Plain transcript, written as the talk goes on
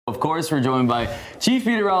course, we're joined by Chief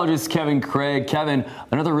Meteorologist Kevin Craig. Kevin,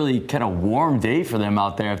 another really kind of warm day for them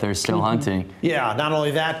out there if they're still hunting. Yeah, not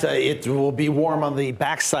only that, it will be warm on the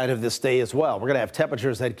backside of this day as well. We're going to have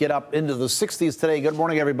temperatures that get up into the 60s today. Good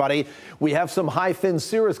morning, everybody. We have some high, thin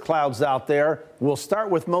cirrus clouds out there. We'll start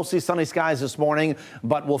with mostly sunny skies this morning,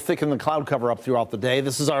 but we'll thicken the cloud cover up throughout the day.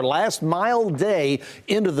 This is our last mild day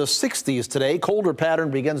into the 60s today. Colder pattern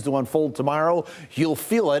begins to unfold tomorrow. You'll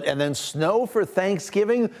feel it, and then snow for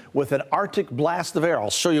Thanksgiving with an Arctic blast of air. I'll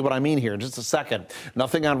show you what I mean here in just a second.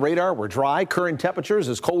 Nothing on radar. We're dry. Current temperatures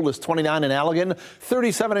as cold as 29 in Allegan,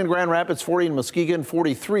 37 in Grand Rapids, 40 in Muskegon,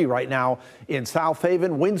 43 right now in South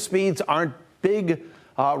Haven. Wind speeds aren't big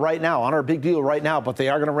right now, on our big deal right now, but they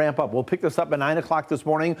are going to ramp up. We'll pick this up at 9 o'clock this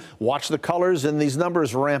morning. Watch the colors, and these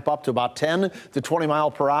numbers ramp up to about 10 to 20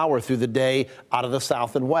 miles per hour through the day out of the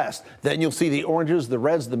south and west. Then you'll see the oranges, the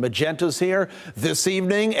reds, the magentas here this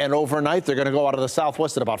evening, and overnight they're going to go out of the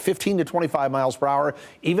southwest at about 15 to 25 miles per hour,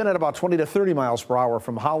 even at about 20 to 30 miles per hour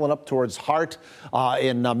from Holland up towards Hart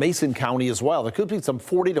in Mason County as well. There could be some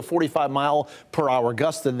 40 to 45 mile per hour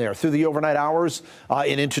gusts in there. Through the overnight hours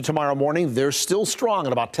and into tomorrow morning, they're still strong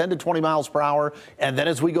at about 10 to 20 miles per hour. And then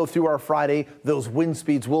as we go through our Friday, those wind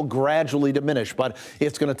speeds will gradually diminish, but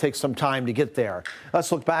it's going to take some time to get there.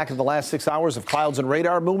 Let's look back at the last 6 hours of clouds and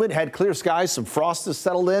radar movement. Had clear skies, some frost has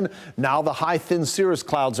settled in. Now the high, thin cirrus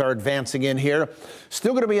clouds are advancing in here.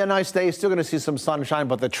 Still going to be a nice day, still going to see some sunshine,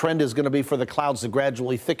 but the trend is going to be for the clouds to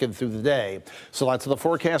gradually thicken through the day. So that's what the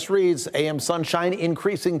forecast reads. AM sunshine,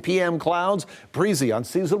 increasing PM clouds, breezy,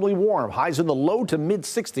 unseasonably warm, highs in the low to mid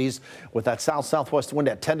 60s with that south-southwest wind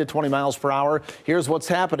at 10 to 20 miles per hour. Here's what's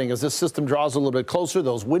happening as this system draws a little bit closer.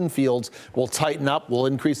 Those wind fields will tighten up, will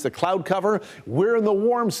increase the cloud cover. We're in the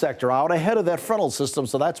warm sector out ahead of that frontal system,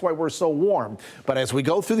 so that's why we're so warm. But as we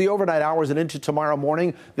go through the overnight hours and into tomorrow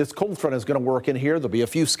morning, this cold front is going to work in here. There'll be a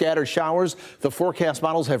few scattered showers. The forecast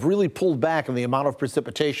models have really pulled back on the amount of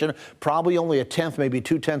precipitation, probably only a tenth, maybe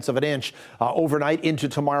 2/10 of an inch overnight into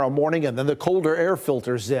tomorrow morning, and then the colder air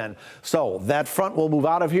filters in. So that front will move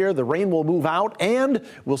out of here. The rain will move out, and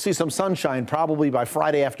we'll see some sunshine probably by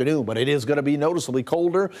Friday afternoon, but it is going to be noticeably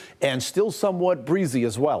colder and still somewhat breezy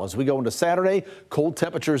as well. As we go into Saturday, cold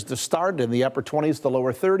temperatures to start in the upper 20s to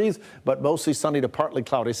lower 30s, but mostly sunny to partly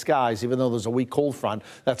cloudy skies, even though there's a weak cold front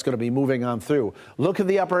that's going to be moving on through. Look at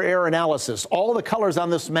the upper air analysis. All the colors on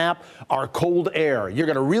this map are cold air. You're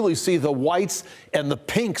going to really see the whites and the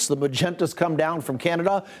pinks, the magentas come down from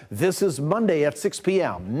Canada. This is Monday at 6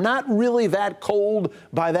 p.m. Not really that cold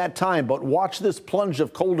by that time, but watch this plunge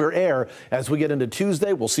of colder air as we get into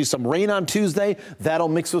Tuesday. We'll see some rain on Tuesday. That'll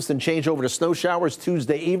mix with and change over to snow showers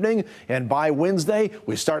Tuesday evening. And by Wednesday,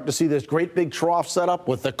 we start to see this great big trough set up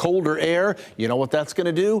with the colder air. You know what that's going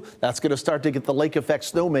to do? That's going to start to get the lake effect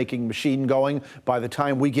snowmaking machine going by the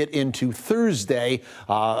time we get into Thursday.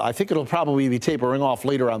 I think it'll probably be tapering off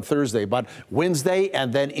later on Thursday, but Wednesday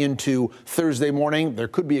and then into Thursday morning, there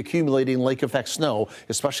could be accumulating lake effect snow,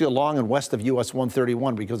 especially along and west of US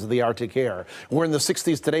 131 because of the Arctic air. We're in the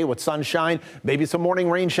 60s today with sunshine, maybe some morning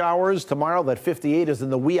rain showers. Tomorrow, that 58 is in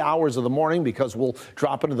the wee hours of the morning because we'll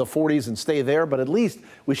drop into the 40s and stay there, but at least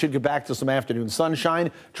we should get back to some afternoon sunshine.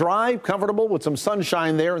 Dry, comfortable with some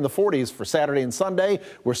sunshine there in the 40s for Saturday and Sunday.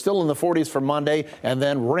 We're still in the 40s for Monday, and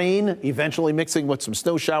then rain eventually mixing with some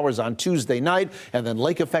snow showers on Tuesday night, and then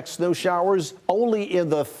lake effect snow showers only in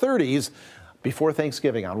the 30s before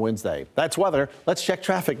Thanksgiving on Wednesday. That's weather. Let's check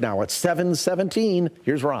traffic now at 7:17.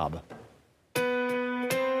 Here's Rob.